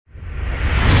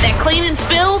cleaning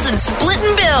spills and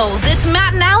splitting bills. It's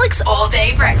Matt and Alex All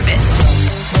Day Breakfast.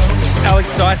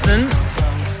 Alex Dyson,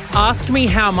 ask me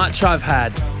how much I've had.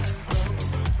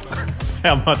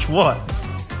 How much what?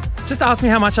 Just ask me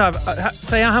how much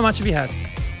say how much have you had?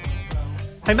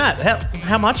 Hey, Matt,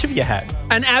 how much have you had?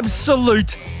 An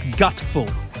absolute gutful.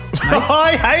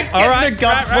 I hate getting a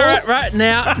gutful. Right.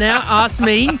 Now ask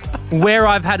me where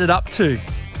I've had it up to.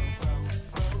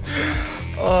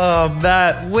 Oh,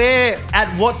 Matt,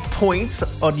 at what point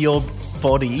on your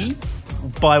body,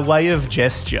 by way of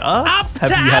gesture, have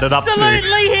you had it up to?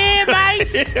 Absolutely here,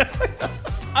 mate.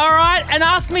 All right, and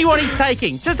ask me what he's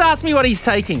taking. Just ask me what he's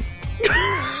taking.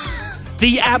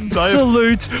 The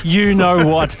absolute you know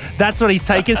what. That's what he's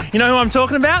taken. You know who I'm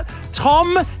talking about?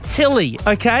 Tom Tilley,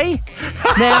 okay?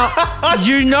 Now,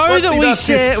 you know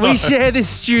that we share this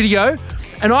studio,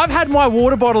 and I've had my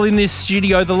water bottle in this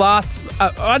studio the last,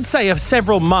 I'd say, of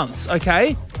several months,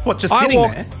 okay? What, just sitting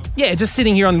there? Yeah, just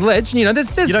sitting here on the ledge. You know,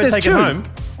 there's You don't take it home?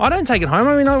 I don't take it home.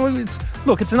 I mean,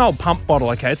 it's an old pump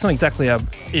bottle, okay? It's not exactly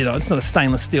it's not a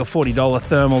stainless steel $40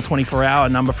 thermal 24-hour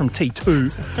number from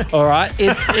T2, all right?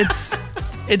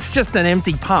 It's just an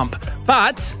empty pump.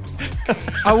 But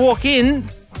I walk in,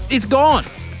 it's gone.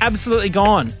 Absolutely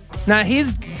gone. Now,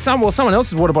 someone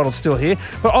else's water bottle's still here,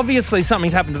 but obviously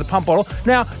something's happened to the pump bottle.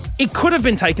 Now, it could have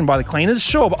been taken by the cleaners,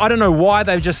 sure, but I don't know why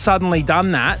they've just suddenly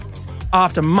done that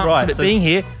after months of it being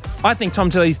here. I think Tom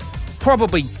Tilley's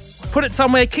probably put it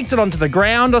somewhere, kicked it onto the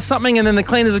ground or something, and then the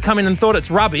cleaners have come in and thought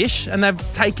it's rubbish, and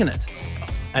they've taken it.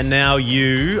 And now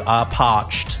you are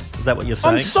parched. Is that what you're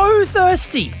saying? I'm so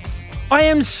thirsty. I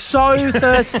am so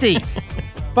thirsty.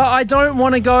 But I don't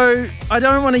want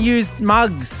to use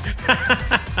mugs.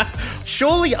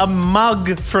 Surely a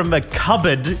mug from a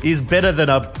cupboard is better than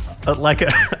a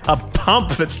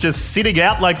pump that's just sitting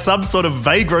out like some sort of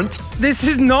vagrant.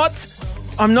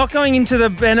 I'm not going into the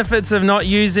benefits of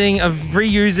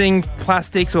reusing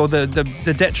plastics or the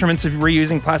detriments of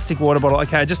reusing plastic water bottle.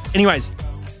 Okay, anyways,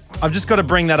 I've just got to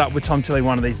bring that up with Tom Tilley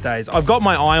one of these days. I've got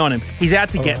my eye on him. He's out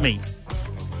to get me.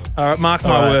 All right, mark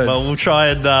my words. Well, we'll try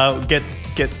and get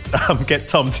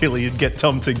Tom Tilley and get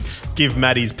Tom to give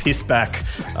Maddie's piss back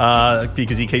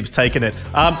because he keeps taking it.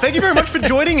 Thank you very much for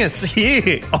joining us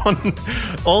here on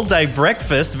All Day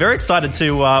Breakfast. Very excited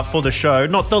for the show,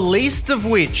 not the least of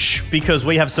which because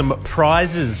we have some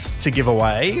prizes to give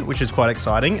away, which is quite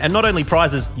exciting. And not only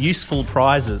prizes, useful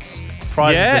prizes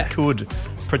that could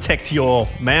protect your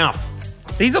mouth.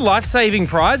 These are life-saving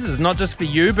prizes, not just for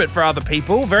you, but for other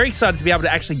people. Very excited to be able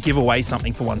to actually give away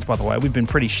something for once, by the way. We've been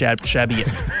pretty shabby at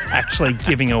actually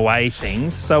giving away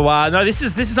things. So, no, this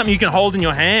is something you can hold in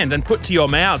your hand and put to your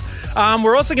mouths.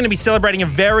 We're also going to be celebrating a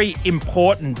very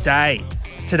important day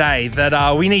today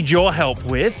that we need your help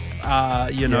with.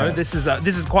 This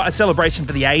is quite a celebration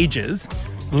for the ages,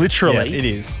 literally. Yeah, it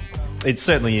is. It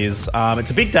certainly is. It's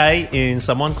a big day in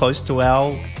someone close to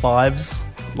our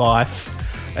life.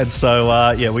 And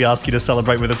so, we ask you to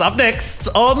celebrate with us. Up next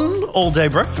on All Day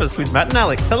Breakfast with Matt and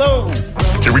Alex. Hello.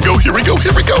 Here we go.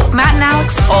 Matt and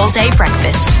Alex All Day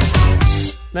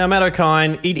Breakfast. Now, Matt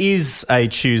O'Kine, it is a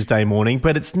Tuesday morning,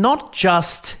 but it's not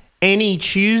just any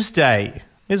Tuesday,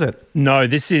 is it? No,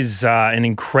 this is an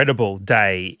incredible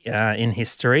day in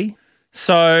history.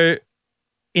 So,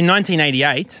 in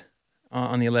 1988...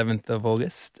 on the 11th of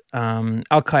August,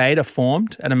 Al-Qaeda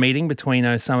formed at a meeting between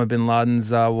Osama bin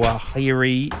Laden's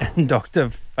Zawahiri and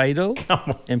Dr. Fadel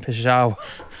in Peshawar.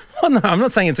 Oh, no, I'm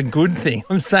not saying it's a good thing.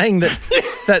 I'm saying that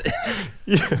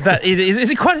it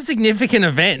is quite a significant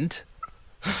event.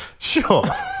 Sure.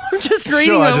 I'm just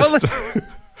reading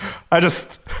I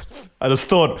just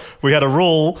thought we had a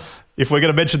rule. If we're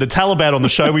going to mention the Taliban on the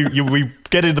show, we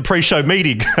get into the pre-show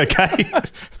meeting, okay?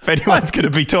 If anyone's going to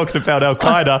be talking about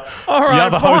Al-Qaeda, the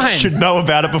other host should know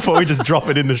about it before we just drop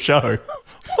it in the show.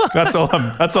 That's all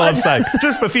I'm saying.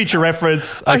 Just for future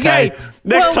reference, okay?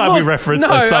 Next time we reference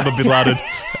Osama bin Laden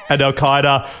and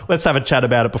Al-Qaeda, let's have a chat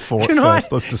about it before Let's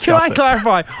discuss it. Can I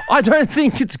clarify? I don't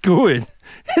think it's good.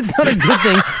 It's not a good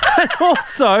thing. And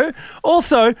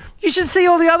also, you should see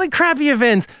all the other crappy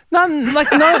events. No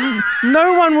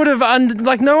one would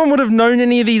have known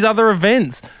any of these other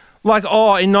events. Like,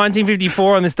 in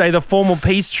 1954 on this day, the formal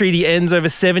peace treaty ends over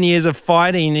 7 years of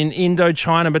fighting in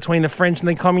Indochina between the French and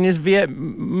the communist Viet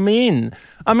Minh.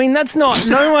 I mean, that's not,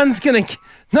 I'm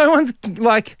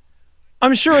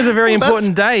sure it's a very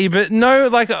important day, but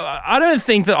I don't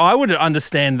think that I would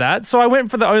understand that. So I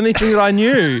went for the only thing that I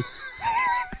knew.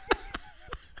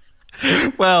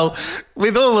 Well,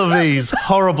 with all of these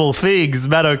horrible things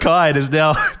Matt O'Kine is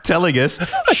now telling us,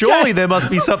 surely there must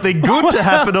be something good to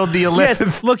happen on the 11th. Yes,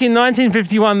 look, in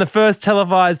 1951, the first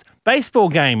televised baseball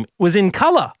game was in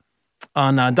colour.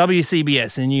 on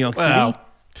WCBS in New York City.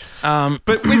 Wow.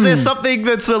 But is there something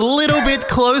that's a little bit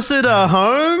closer to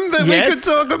home that we Yes.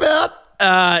 could talk about?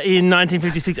 In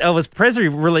 1956, Elvis Presley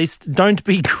released "Don't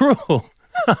Be Cruel."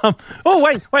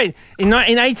 Wait. In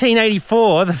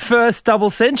 1884, the first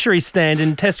double-century stand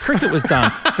in Test cricket was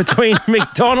done between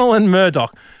McDonnell and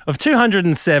Murdoch of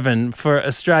 207 for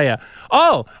Australia.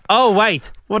 Oh,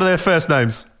 wait. What are their first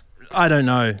names? I don't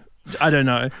know.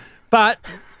 But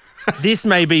this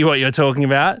may be what you're talking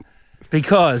about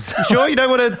because Sure, you don't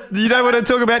want to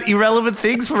talk about irrelevant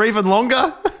things for even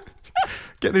longer?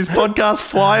 Get this podcast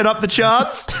flying up the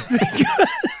charts?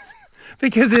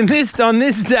 because on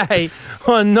this day,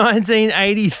 on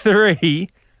 1983,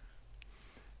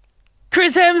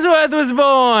 Chris Hemsworth was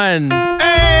born.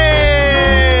 Hey!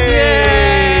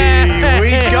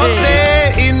 We got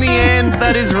there in the end.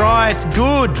 That is right.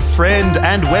 Good friend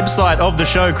and website of the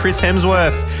show, Chris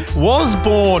Hemsworth, was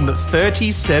born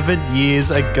 37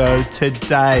 years ago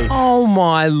today. Oh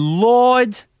my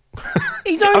Lord.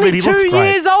 He's only he 2 looks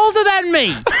great. years older than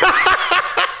me.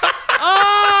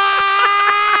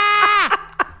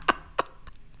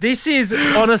 This has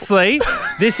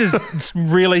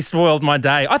really spoiled my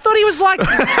day. I thought he was like,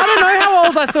 I don't know how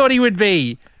old I thought he would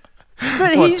be.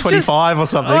 But What, he's 25 or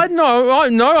something? I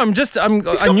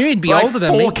knew he'd be like older than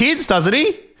 4 me. kids, doesn't he?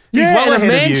 He's Yeah, well and a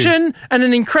ahead of you. mansion and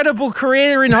an incredible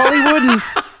career in Hollywood and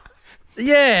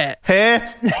yeah.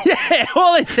 Hair? Yeah,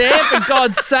 all his hair, for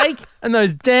God's sake, and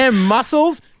those damn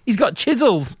muscles. He's got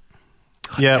chisels.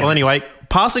 Yeah, damn well, it. anyway,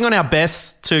 passing on our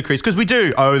best to Chris, because we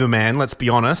do owe the man, let's be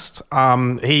honest.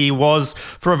 He was,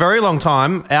 for a very long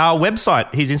time, our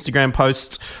website, his Instagram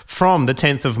posts from the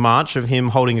 10th of March of him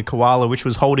holding a koala, which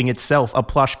was holding itself a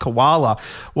plush koala,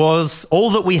 was all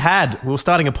that we had. We were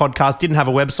starting a podcast, didn't have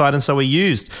a website, and so we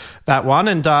used that one.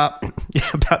 And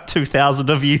about 2,000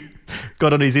 of you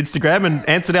got on his Instagram and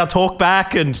answered our talk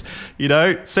back and,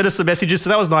 sent us some messages. So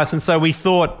that was nice. And so we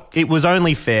thought it was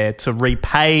only fair to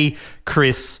repay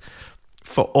Chris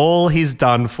for all he's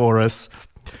done for us,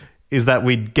 is that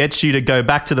we'd get you to go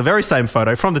back to the very same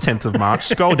photo from the 10th of March,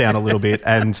 scroll down a little bit,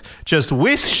 and just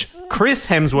wish Chris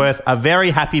Hemsworth a very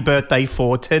happy birthday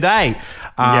for today.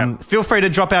 Feel free to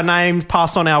drop our names,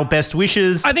 pass on our best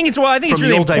wishes. I think it's from really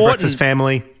the All Day Breakfast important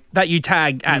family. that you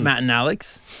tag at Matt and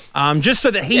Alex, just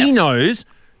so that he knows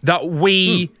that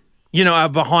we, are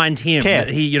behind him. Care.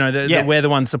 That he, that we're the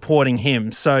ones supporting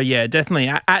him. So yeah, definitely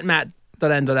at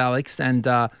matt.and.alex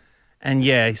and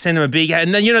yeah, send him a big.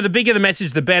 And then the bigger the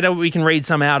message, the better. We can read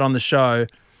some out on the show.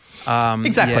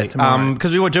 Exactly, tomorrow.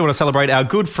 because we do want to celebrate our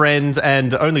good friend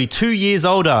and only 2 years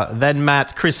older than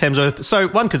Matt, Chris Hemsworth. So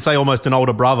one could say almost an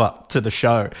older brother to the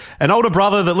show. An older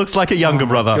brother that looks like a younger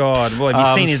brother. God, well, have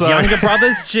you seen his younger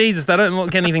brothers? Jesus, they don't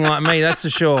look anything like me, that's for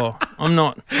sure. I'm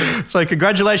not. So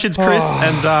congratulations, Chris.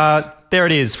 And there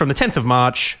it is, from the 10th of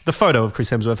March, the photo of Chris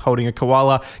Hemsworth holding a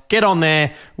koala. Get on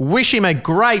there, wish him a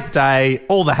great day,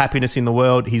 all the happiness in the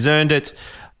world. He's earned it.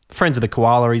 Friends of the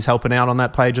Koala, he's helping out on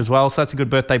that page as well. So that's a good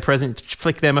birthday present.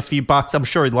 Flick them a few bucks. I'm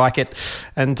sure he'd like it.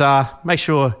 And make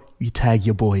sure you tag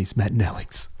your boys, Matt and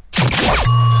Alex.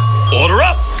 Order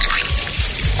up!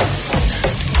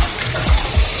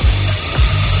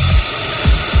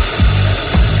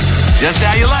 Just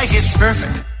how you like it.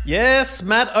 Perfect. Yes,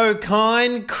 Matt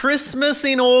O'Kine. Christmas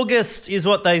in August is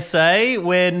what they say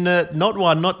when not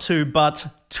one, not two, but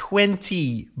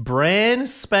 20 brand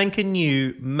spanking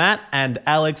new Matt and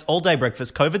Alex All Day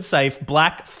Breakfast COVID safe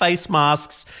black face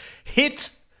masks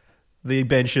hit the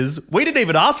benches. We didn't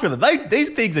even ask for them. These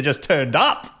things are just turned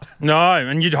up. No,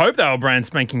 and you'd hope they were brand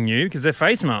spanking new because they're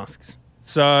face masks.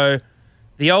 So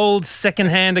the old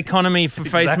second-hand economy for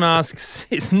face masks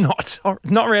is not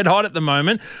red hot at the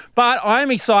moment. But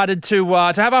I'm excited to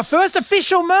have our first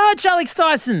official merch, Alex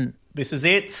Tyson. This is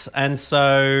it. And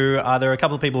so there are a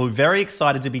couple of people who are very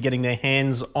excited to be getting their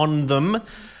hands on them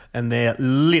and their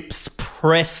lips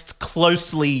pressed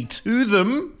closely to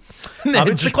them.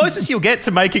 It's the closest you'll get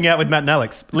to making out with Matt and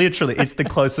Alex. Literally, it's the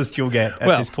closest you'll get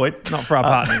at this point. Not for our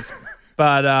partners.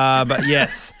 But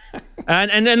yes.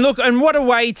 And look, and what a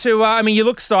way to, you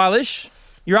look stylish.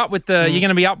 You're up with you're going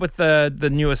to be up with the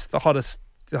newest, the hottest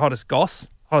goss.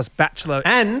 Hottest bachelor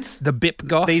and the BIP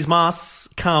goss. These masks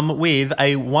come with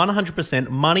a 100%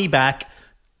 money back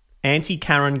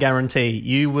anti-Karen guarantee.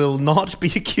 You will not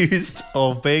be accused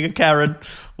of being a Karen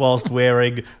whilst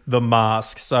wearing the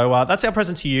mask. So that's our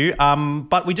present to you.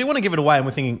 But we do want to give it away, and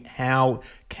we're thinking, how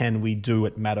can we do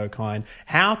it, Matt O'Kine?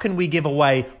 How can we give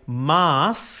away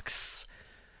masks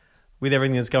with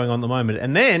everything that's going on at the moment?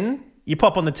 And then you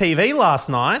pop on the TV last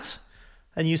night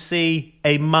and you see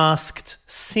a masked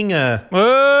singer.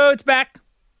 Oh, it's back.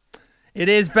 It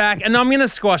is back, and I'm going to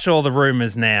squash all the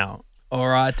rumours now. All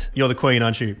right. You're the queen,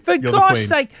 aren't you? For You're gosh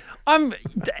sake, I'm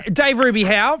Dave Ruby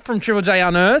Howe from Triple J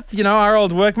Unearthed, our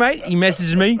old workmate. He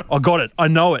messaged me. I got it. I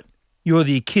know it. You're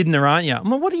the echidna, aren't you? I'm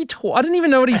like, what are you talking? I didn't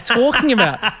even know what he's talking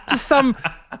about. Just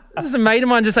a mate of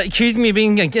mine just accusing me of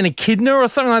being an echidna or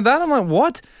something like that. I'm like,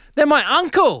 what? Then my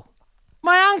uncle,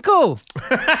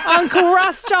 Uncle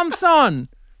Russ jumps on,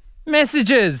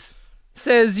 messages,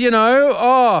 says,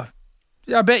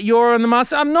 I bet you're on the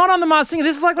Masked Singer. I'm not on the Masked Singer.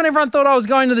 This is like when everyone thought I was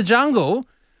going to the jungle,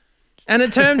 and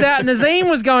it turned out Nazeem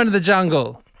was going to the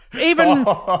jungle. Even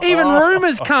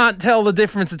rumours can't tell the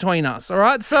difference between us, all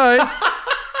right? So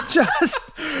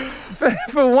just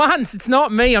for once, it's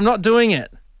not me. I'm not doing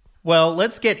it. Well,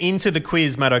 let's get into the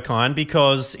quiz, Matt O'Kine,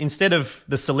 because instead of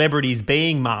the celebrities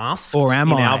being masked Or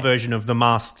am in I? our version of the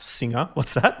Masked Singer,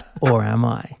 what's that? Or am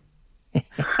I?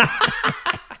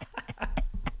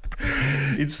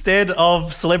 Instead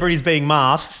of celebrities being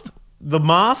masked, the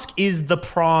mask is the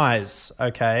prize,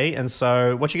 okay? And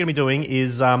so what you're going to be doing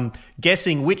is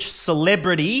guessing which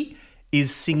celebrity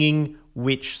is singing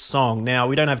which song. Now,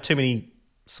 we don't have too many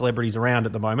celebrities around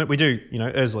at the moment. We do,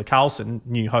 Ursula Carlson,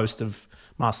 new host of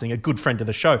Masked Singer, a good friend of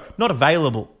the show, not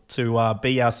available to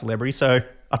be our celebrity. So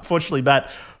unfortunately, Matt,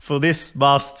 for this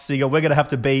Masked Singer, we're going to have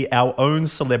to be our own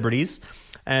celebrities.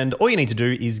 And all you need to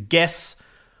do is guess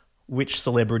which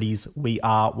celebrities we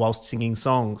are whilst singing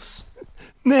songs.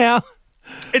 Now,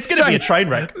 it's going to be a train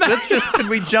wreck.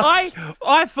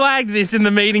 I flagged this in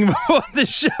the meeting before the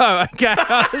show, okay?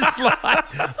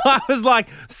 I was like,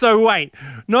 so wait,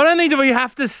 not only do we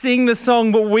have to sing the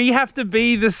song, but we have to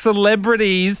be the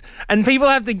celebrities, and people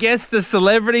have to guess the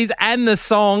celebrities and the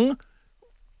song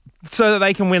so that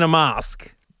they can win a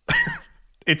mask.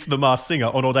 It's the Masked Singer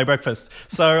on All Day Breakfast.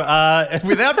 So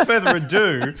without further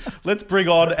ado, let's bring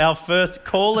on our first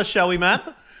caller, shall we,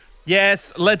 Matt?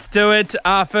 Yes, let's do it.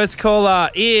 Our first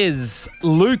caller is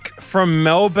Luke from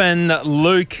Melbourne.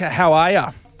 Luke, how are you?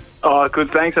 Oh, good,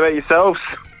 thanks. How about yourselves?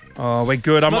 Oh, we're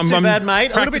good. Not too bad,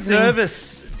 mate. Practicing. A little bit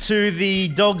nervous to the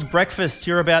dog's breakfast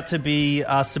you're about to be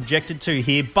subjected to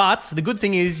here. But the good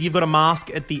thing is you've got a mask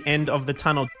at the end of the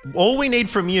tunnel. All we need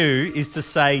from you is to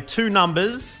say two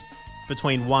numbers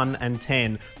between 1 and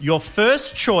 10. Your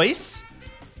first choice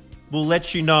will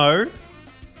let you know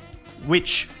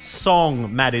which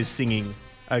song Matt is singing,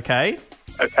 okay?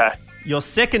 Okay. Your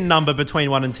second number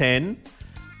between 1 and 10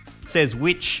 says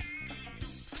which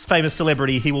famous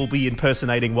celebrity he will be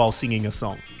impersonating while singing a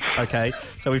song, okay?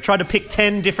 So we've tried to pick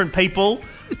 10 different people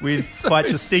with quite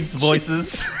distinct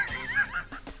voices.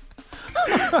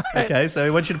 Okay, so I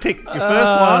want you to pick your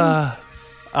first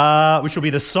one, which will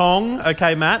be the song,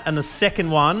 okay, Matt? And the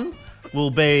second one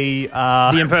will be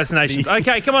the impersonations.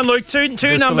 Okay, come on, Luke. Two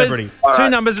numbers. Celebrity. Two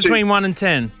numbers between 1 and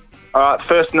 10. All right,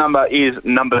 first number is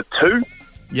number 2.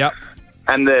 Yep.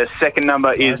 And the second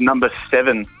number is number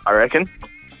 7, I reckon.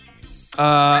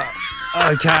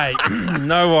 Okay.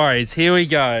 No worries. Here we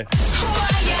go.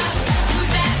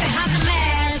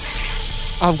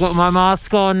 I've got my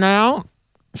mask on now.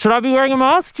 Should I be wearing a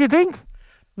mask, do you think?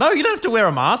 No, you don't have to wear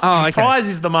a mask. Oh, okay. The prize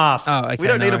is the mask. Oh, okay. We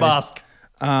don't need a mask.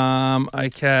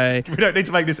 Okay. We don't need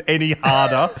to make this any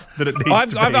harder than it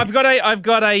needs to be. I've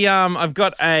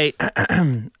got a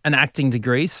an acting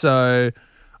degree, so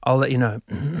I'll let you know.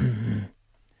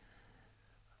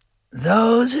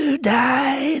 Those who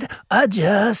died are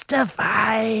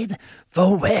justified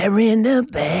for wearing the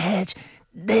badge.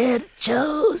 They're the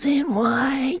chosen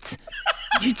whites.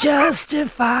 You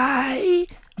justify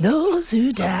those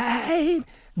who died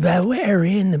by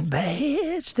wearing the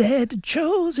badge. They're the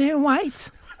chosen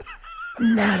whites.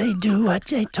 Now they do what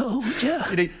they told you.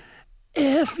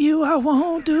 If you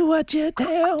won't do what you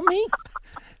tell me.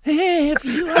 If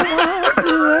you won't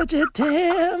do what you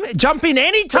tell me. Jump in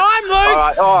any time, Luke. All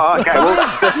right. Oh, okay.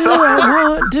 Well, You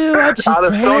won't do what you the tell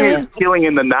song me. is Killing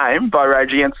in the Name by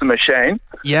Rage Against the Machine.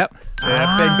 Yep.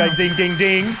 Bang, bang, ding, ding,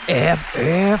 ding.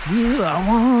 If you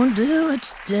won't do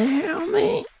what you tell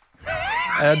me.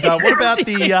 And what about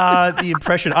the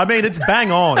impression? I mean, it's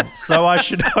bang on, so I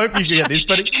should hope you get this,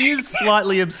 but it is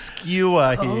slightly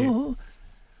obscure here.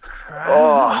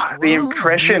 Oh, the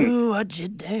impression. Do what you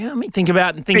tell me. Think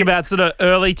about sort of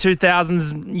early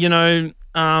 2000s,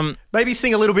 Maybe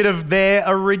sing a little bit of their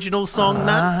original song,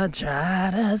 Matt. I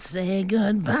try to say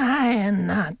goodbye and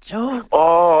not joke.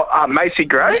 Oh, Macy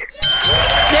Gray.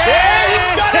 Yeah,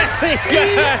 you got it.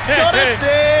 He's got it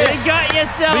there. You got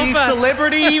yourself The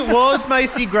celebrity was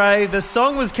Macy Gray. The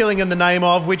song was Killing in the Name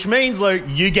of, which means, Luke,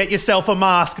 you get yourself a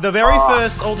mask. The very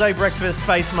first all-day breakfast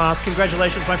face mask.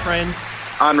 Congratulations, my friends.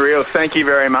 Unreal. Thank you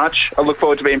very much. I look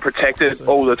forward to being protected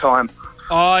all the time.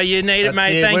 Oh, you need it, That's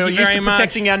mate. it. Thank We're you used very to much.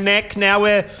 protecting our neck. Now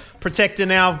we're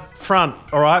protecting our front,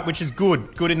 all right, which is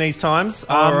good. Good in these times.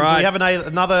 All right. Do we have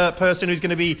another person who's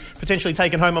going to be potentially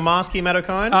taking home a mask here, Matt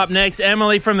O'Kine? Up next,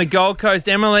 Emily from the Gold Coast.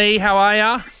 Emily, how are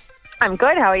you? I'm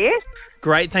good. How are you?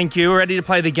 Great, thank you. We're ready to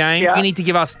play the game. Yeah. You need to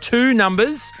give us 2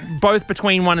 numbers, both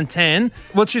between 1 and 10.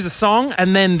 We'll choose a song,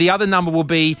 and then the other number will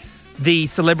be the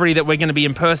celebrity that we're going to be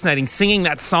impersonating, singing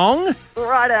that song.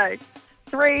 Righto.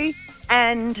 3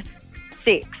 and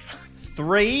 6.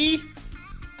 3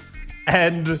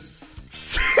 and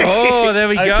 6. Oh, there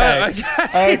we go.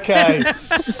 Okay.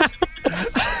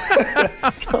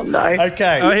 Oh, no.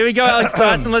 Okay. Oh, here we go, Alex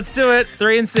Dyson. Let's do it.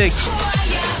 3 and 6.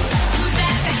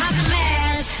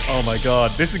 Oh my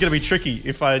God, this is going to be tricky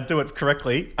if I do it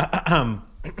correctly. Out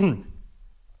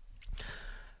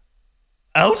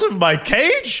of my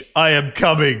cage, I am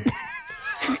coming.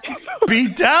 Be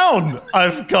down,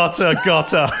 I've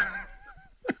gotta.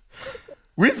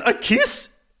 With a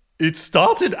kiss, it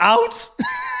started out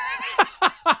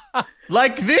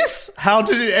like this. How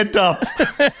did it end up?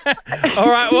 All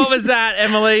right, what was that,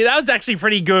 Emily? That was actually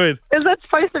pretty good. Is that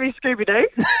supposed to be Scooby-Doo?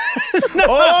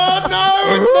 Oh no,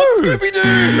 it's not Scooby-Doo.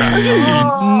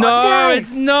 No,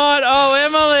 it's not. Oh,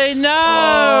 Emily, no.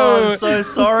 Oh, I'm so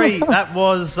sorry. That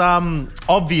was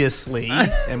obviously,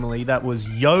 Emily, that was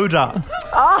Yoda.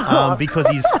 Because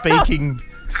he's speaking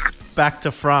back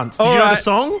to front. Did you know the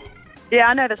song? Yeah,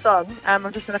 I know the song. I'm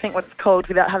just going to think what it's called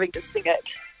without having to sing it.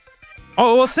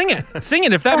 Oh, well, sing it. Sing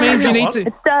it if that means you need to.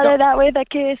 It started out with a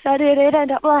kiss. How did it end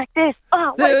up like this?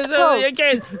 Oh, wait, It was only a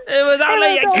kiss. It was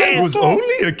only a It kiss. was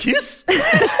only a kiss.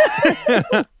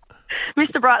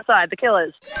 Mr. Brightside, The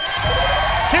Killers.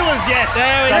 Killers, yes.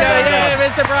 There we go. Yeah,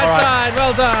 Mr. Brightside.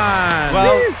 Well done.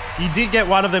 Well, you did get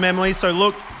one of them, Emily. So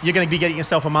look, you're going to be getting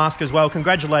yourself a mask as well.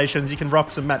 Congratulations. You can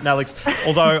rock some Matt and Alex.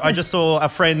 Although I just saw our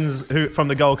friends from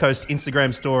the Gold Coast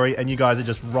Instagram story, and you guys are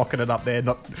just rocking it up there,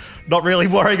 not really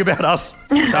worrying about us.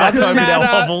 Doesn't home in our matter.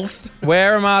 hovels.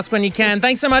 Wear a mask when you can.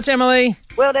 Thanks so much, Emily.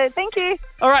 Will do. Thank you.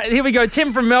 All right, here we go.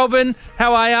 Tim from Melbourne.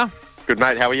 How are you? Good,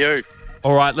 mate. How are you?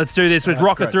 All right, let's do this. Let's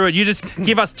rock it great. through it. You just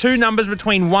give us 2 numbers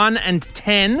between 1 and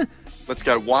 10. Let's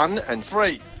go 1 and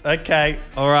 3. Okay,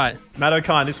 All right. Matt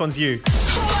O'Kine, this one's you.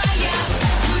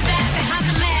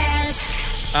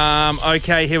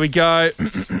 Okay, here we go.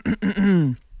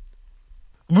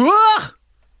 Whoa!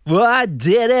 I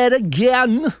did it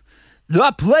again. I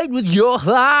played with your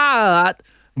heart.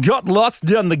 Got lost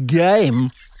in the game.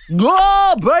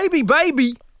 Oh,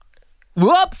 baby.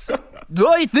 Whoops.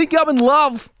 Oh, you think I'm in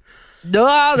love?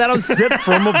 No, that I'm sent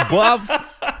from above.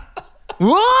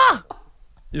 Whoa!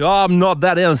 Oh, I'm not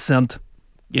that innocent.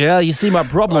 Yeah, you see, my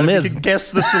problem If is... you can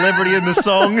guess the celebrity in the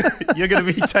song, you're going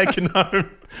to be taking home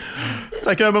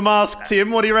a mask. Tim,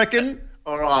 what do you reckon?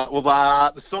 All right. Well,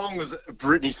 the song was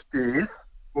Britney Spears.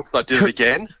 Oops, I did it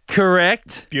again.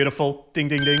 Correct. Beautiful. Ding,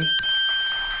 ding, ding.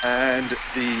 And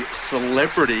the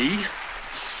celebrity.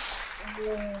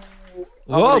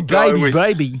 Oh, gonna go with-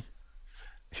 baby.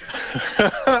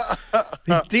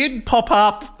 He did pop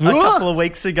up a couple of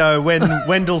weeks ago when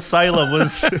Wendell Saylor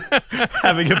was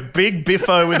having a big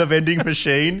biffo with a vending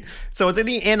machine. So it's in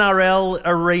the NRL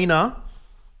arena.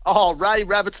 Oh, Ray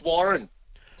Rabbits Warren.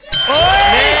 There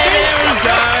we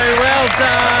go. Well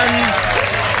done.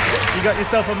 You got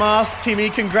yourself a mask, Timmy.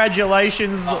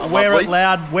 Congratulations. Wear lovely. it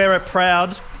loud, wear it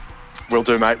proud. Will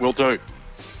do, mate. Will do.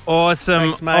 Awesome.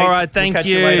 Thanks, mate. All right, thank we'll catch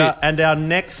you later. And our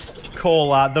next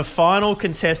caller, the final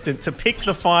contestant to pick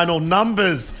the final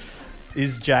numbers,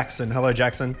 is Jackson. Hello,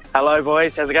 Jackson. Hello,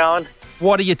 boys. How's it going?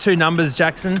 What are your 2 numbers,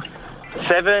 Jackson?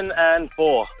 7 and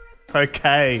 4.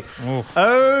 Okay. Oof.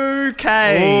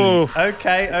 Okay. Oof.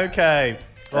 Okay.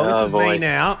 Well, this Oh, is boy. me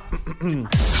now.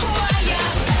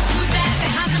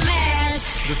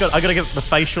 I got to get the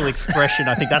facial expression.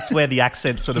 I think that's where the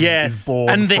accent sort of is Yes. born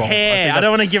And the from. hair. I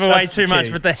don't want to give away too much,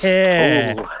 but the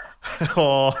hair. Ooh.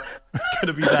 Oh, it's going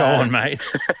to be Go bad. on, mate.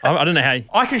 I don't know how.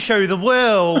 I can show you the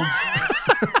world.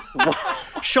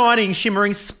 Shining,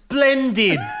 shimmering,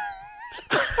 splendid.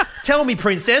 Tell me,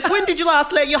 princess, when did you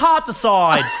last let your heart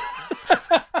decide?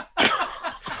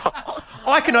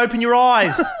 I can open your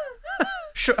eyes.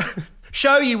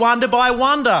 Show you wonder by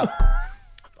wonder.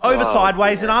 Over,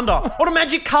 sideways, and under. On a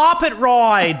magic carpet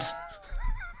ride.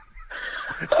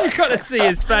 You've got to see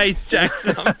his face,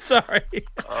 Jackson. I'm sorry.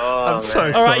 I'm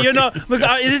so sorry. All right, you're not. Look,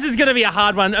 this is going to be a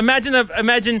hard one.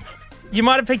 Imagine. You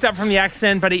might have picked up from the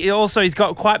accent, but he's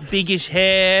got quite biggish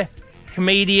hair.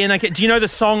 Comedian. Okay, do you know the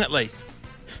song at least?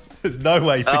 There's no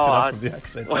way you picked it Oh, up from the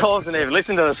accent. Well, I wasn't even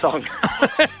listening to the song.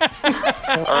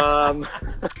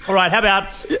 All right, how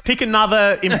about pick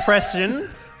another impression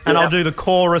and Yeah. I'll do the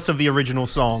chorus of the original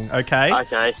song, okay?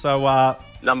 Okay. So,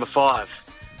 Number 5.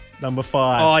 number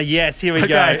 5. Oh, yes, here we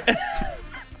Okay. go.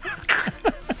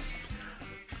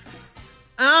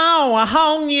 Oh, a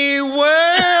whole new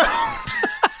world.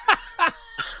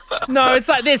 No, it's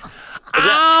like this.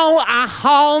 Oh, a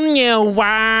whole new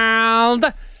world.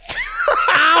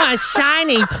 Oh, a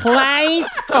shiny place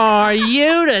for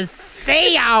you to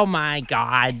see. Oh, my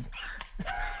God.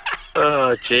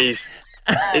 Oh, jeez.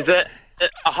 Is it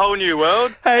A Whole New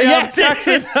World? Hey, Yes,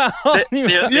 Jackson. it is a whole The, new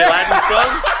the world. Aladdin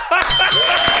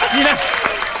song?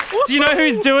 Do you know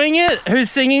who's doing it? Who's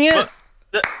singing it?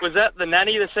 Was that the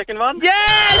nanny, the second one?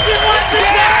 Yes, you won the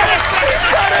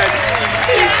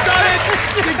He's done it!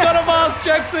 You got a mask,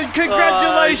 Jackson.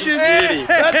 Congratulations. Oh, you beauty.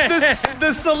 That's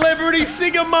the celebrity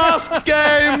singer mask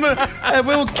game. And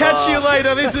we'll catch you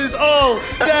later. This is All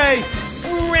Day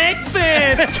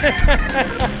Breakfast.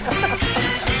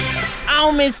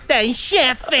 Oh, Mr.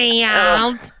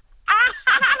 Sheffield.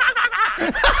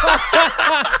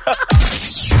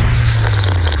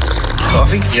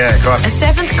 Coffee? Yeah, coffee. A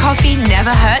seventh coffee never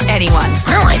hurt anyone.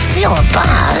 Oh, I feel a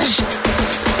buzz.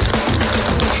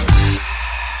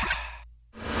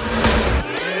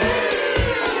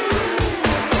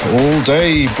 All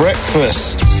day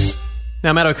breakfast.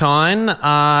 Now, Matt O'Kine,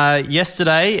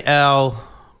 yesterday our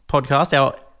podcast,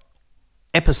 our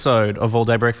episode of All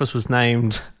Day Breakfast was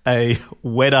named a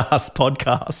Wet Ass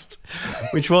Podcast,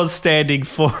 which was standing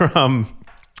for,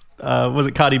 was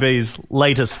it Cardi B's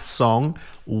latest song,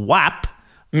 WAP?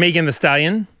 Megan Thee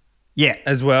Stallion Yeah.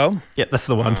 as well. Yeah, that's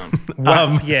the one.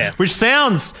 WAP, yeah. Which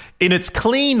sounds, in its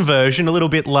clean version, a little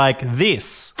bit like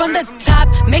this. From the top,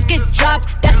 make it drop.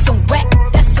 That's some wet.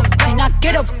 That's some wet. I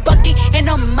get a bucket and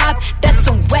a mop. That's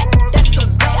some wet. That's some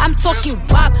wet. I'm talking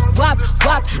wop, wop,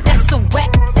 wop. That's some wet.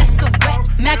 That's some wet.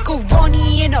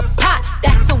 Macaroni in a pot.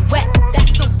 That's some wet.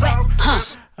 That's some wet.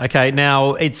 Huh. Okay,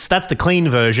 now that's the clean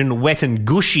version, wet and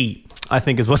gushy, I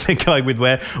think is what they're going with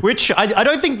where, which I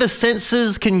don't think the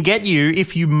censors can get you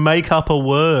if you make up a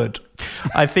word.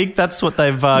 I think that's what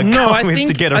they've gone with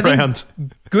to get around.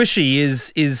 Gushy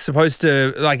is supposed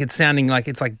to, like, it's sounding like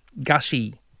it's like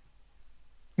gushy.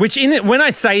 Which when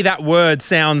I say that word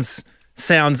sounds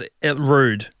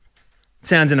rude.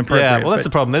 Sounds inappropriate. Yeah, well, that's the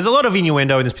problem. There's a lot of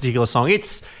innuendo in this particular song.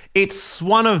 It's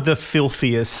one of the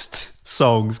filthiest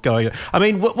songs going. I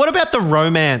mean, what about the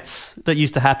romance that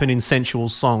used to happen in sensual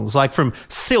songs, like from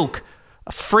Silk,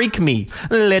 Freak Me,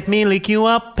 let me lick you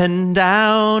up and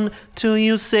down till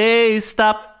you say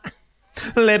stop.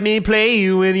 Let me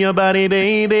play with your body,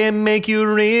 baby, make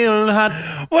you real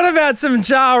hot. What about some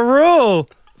Ja Rule?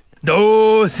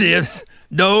 Those ifs,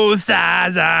 those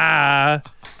stars are.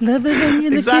 Love it when you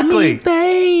look Exactly. at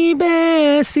me,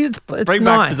 baby. See, it's Bring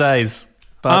nice. back the days.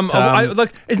 But,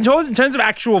 look, in terms of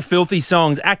actual filthy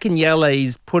songs,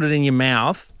 Akinyele's "Put It in Your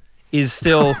Mouth" is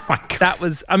still. Oh my God. That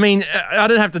was. I mean, I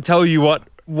don't have to tell you what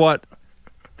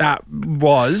that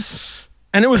was,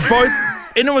 and it was both.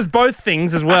 And it was both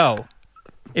things as well.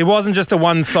 It wasn't just a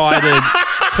one-sided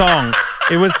song.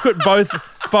 It was put both.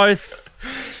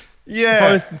 Yeah.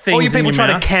 Both things All you in people your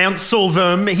trying mouth. to cancel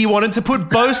them. He wanted to put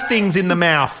both things in the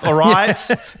mouth, all right?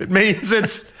 It means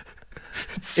it's It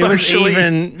was socially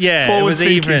even. Yeah, it was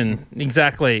forward-thinking. even.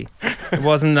 Exactly. It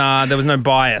wasn't. There was no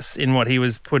bias in what he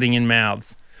was putting in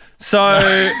mouths. So,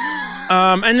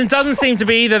 and it doesn't seem to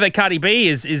be either that Cardi B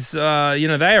is. They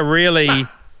are really.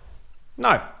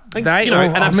 No. They.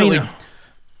 and absolutely. I'm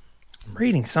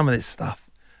reading some of this stuff.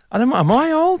 I don't. Am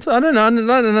I old? I don't know.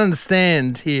 I don't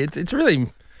understand here. It's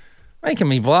really making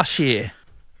me blush here.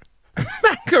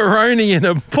 Macaroni in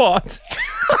a pot.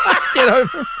 I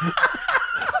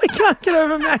can't get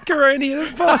over macaroni in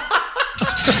a pot.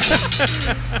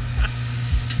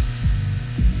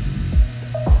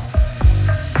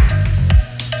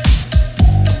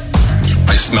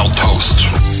 I smell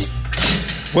toast.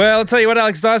 Well, I'll tell you what,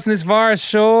 Alex Dyson, this virus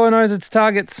sure knows its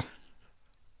targets.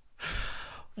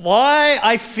 Why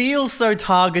I feel so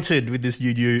targeted with this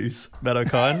new news, Matt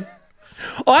O'Kine.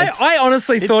 I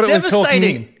honestly thought it was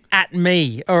devastating. talking at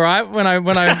me. All right, when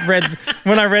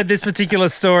I read this particular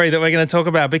story that we're going to talk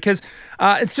about, because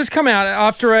it's just come out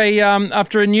after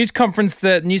a news conference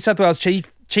that New South Wales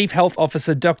Chief Health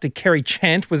Officer Dr. Kerry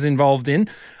Chant was involved in.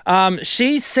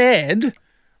 She said,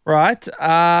 right,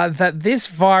 that this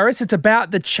virus, it's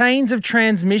about the chains of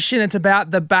transmission. It's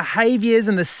about the behaviours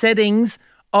and the settings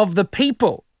of the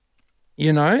people.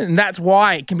 You know, and that's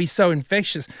why it can be so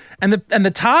infectious. And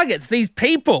the targets, these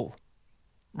people,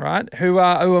 right, who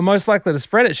are most likely to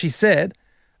spread it, she said,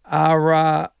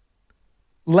 are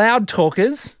loud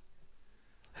talkers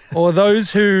or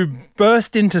those who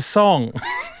burst into song.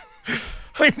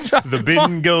 The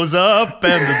bin goes up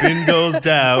and the bin goes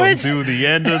down to the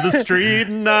end of the street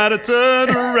and not a turn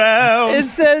around.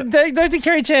 It's Dr.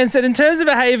 Kerry Chan said, in terms of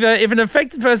behaviour, if an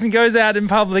affected person goes out in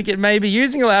public, it may be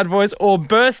using a loud voice or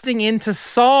bursting into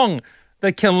song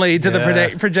that can lead to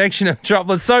the projection of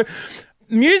droplets. So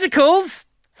musicals,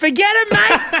 forget it,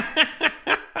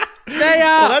 mate. They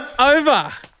are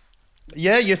over.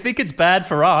 Yeah, you think it's bad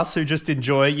for us who just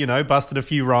enjoy, busting a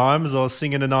few rhymes or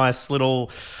singing a nice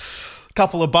little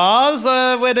couple of bars,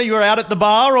 whether you're out at the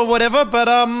bar or whatever. But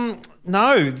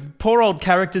no, poor old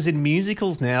characters in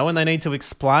musicals now, and they need to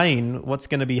explain what's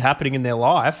going to be happening in their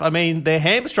life. I mean, they're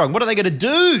hamstrung. What are they going to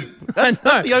do? That's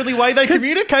the only way they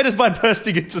communicate is by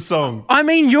bursting into song. I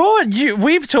mean,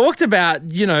 we've talked about,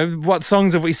 what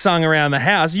songs have we sung around the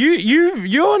house.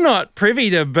 You're not privy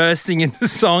to bursting into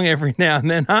song every now and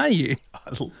then, are you?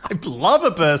 I love a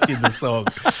burst into song.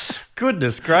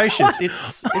 Goodness gracious.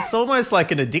 It's almost like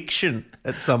an addiction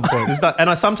at some point. And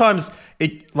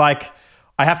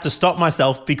I have to stop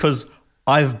myself because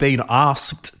I've been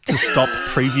asked to stop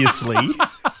previously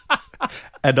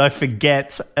and I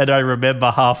forget and I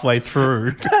remember halfway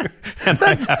through and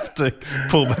I have to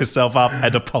pull myself up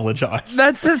and apologise.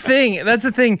 That's the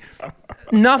thing.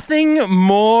 Nothing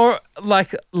more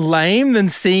lame than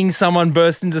seeing someone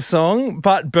burst into song,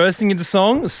 but bursting into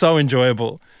song is so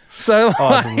enjoyable. So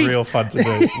it's real fun to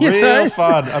do. Real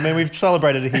fun. I mean, we've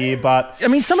celebrated it here, but... I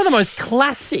mean, some of the most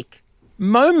classic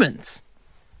moments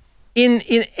in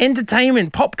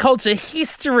entertainment, pop culture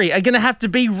history are going to have to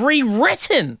be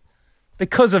rewritten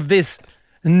because of these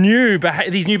new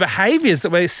behaviours that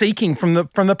we're seeking from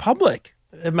the public.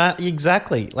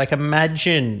 Exactly.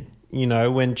 Imagine,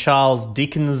 when Charles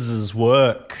Dickens's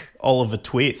work, Oliver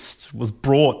Twist, was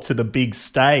brought to the big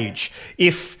stage.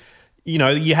 If,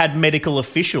 you had medical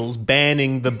officials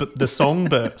banning the song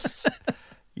bursts.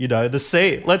 The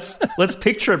scene. Let's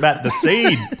picture it, Matt, the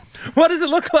scene. What does it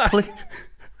look like?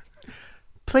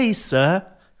 Please, sir,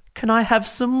 can I have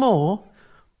some more?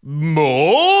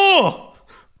 More?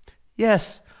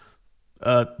 Yes.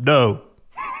 No.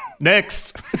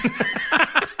 Next.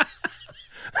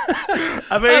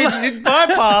 I mean, you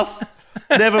bypass.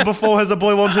 Never before has a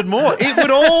boy wanted more.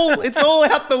 It's all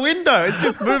out the window. It's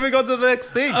just moving on to the next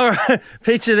thing. All right,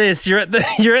 picture this. You're at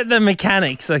the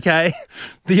mechanics, okay?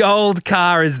 The old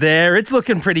car is there. It's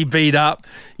looking pretty beat up.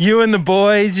 You and the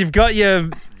boys, you've got your,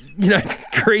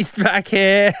 creased back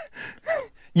hair.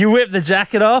 You whip the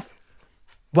jacket off.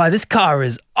 Why, this car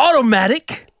is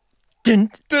automatic.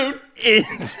 Dun, dun.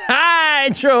 It's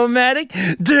hydromatic.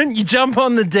 Dun. You jump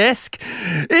on the desk.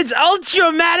 It's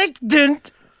ultramatic. Dun.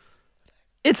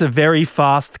 It's a very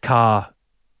fast car,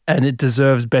 and it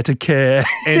deserves better care.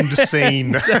 End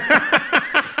scene. What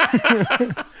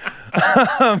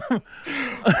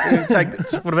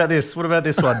about this? What about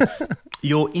this one?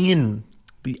 You're in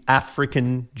the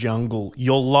African jungle.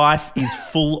 Your life is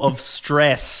full of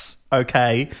stress,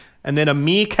 okay? And then a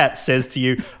meerkat says to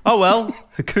you, oh, well,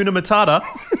 Hakuna Matata.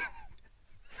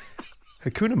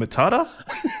 Hakuna Matata?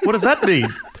 What does that mean?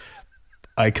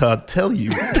 I can't tell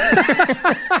you.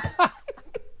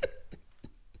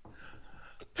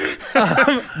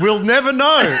 We'll never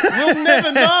know. We'll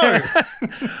never know.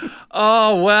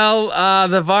 Oh, well,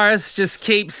 the virus just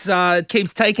keeps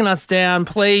taking us down.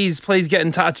 Please get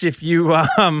in touch if you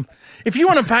want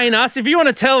to paint us, if you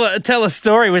want to tell a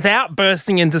story without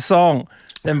bursting into song,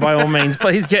 then by all means,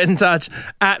 please get in touch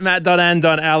at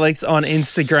matt.and.alex on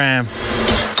Instagram.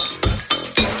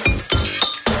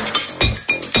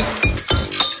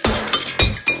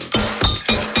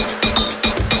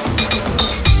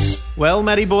 Well,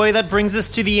 Matty boy, that brings us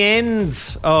to the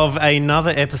end of another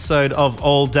episode of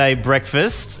All Day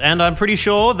Breakfast, and I'm pretty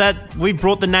sure that we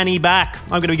brought the nanny back. I'm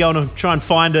going to be going to try and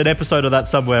find an episode of that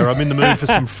somewhere. I'm in the mood for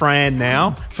some Fran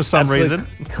now, for some reason.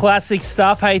 Classic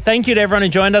stuff. Hey, thank you to everyone who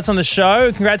joined us on the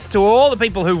show. Congrats to all the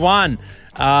people who won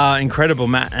incredible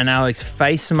Matt and Alex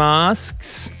face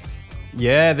masks.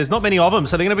 Yeah, there's not many of them,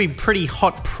 so they're going to be pretty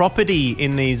hot property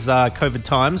in these COVID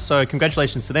times, so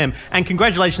congratulations to them. And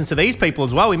congratulations to these people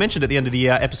as well. We mentioned at the end of the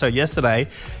episode yesterday,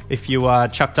 if you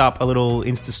chucked up a little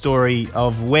Insta story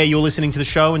of where you're listening to the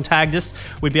show and tagged us,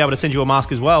 we'd be able to send you a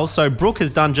mask as well. So Brooke has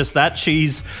done just that.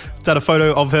 She's done a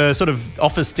photo of her sort of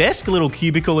office desk, a little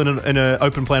cubicle in an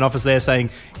open plan office there, saying,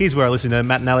 here's where I listen to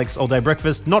Matt and Alex All Day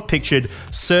Breakfast. Not pictured,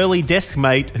 surly desk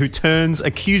mate who turns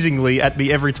accusingly at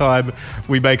me every time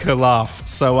we make her laugh.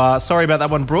 So sorry about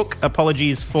that one, Brooke.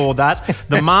 Apologies for that.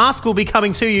 The mask will be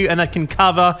coming to you, and that can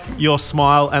cover your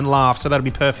smile and laugh, so that'll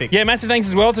be perfect. Yeah, massive thanks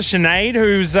as well to Sinead,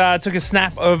 who's took a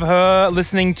snap of her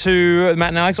listening to Matt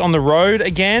and Alex on the road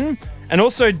again. And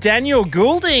also Daniel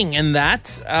Goulding and that,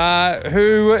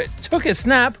 who took a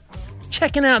snap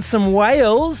checking out some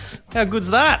whales. How good's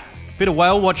that? Bit of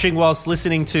whale watching whilst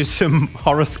listening to some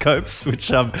horoscopes, which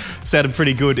sounded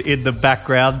pretty good in the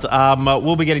background.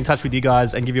 We'll be getting in touch with you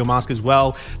guys and give you a mask as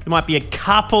well. There might be a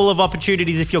couple of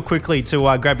opportunities if you're quickly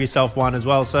to grab yourself one as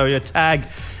well. So tag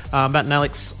Matt and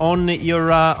Alex on your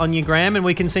gram, and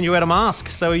we can send you out a mask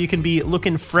so you can be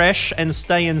looking fresh and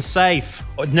staying safe.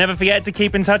 Never forget to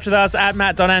keep in touch with us at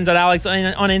matt.and.alex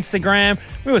on Instagram.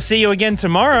 We will see you again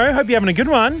tomorrow. Hope you're having a good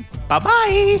one.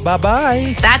 Bye-bye.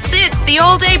 Bye-bye. That's it. The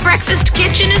all-day breakfast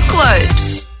kitchen is closed.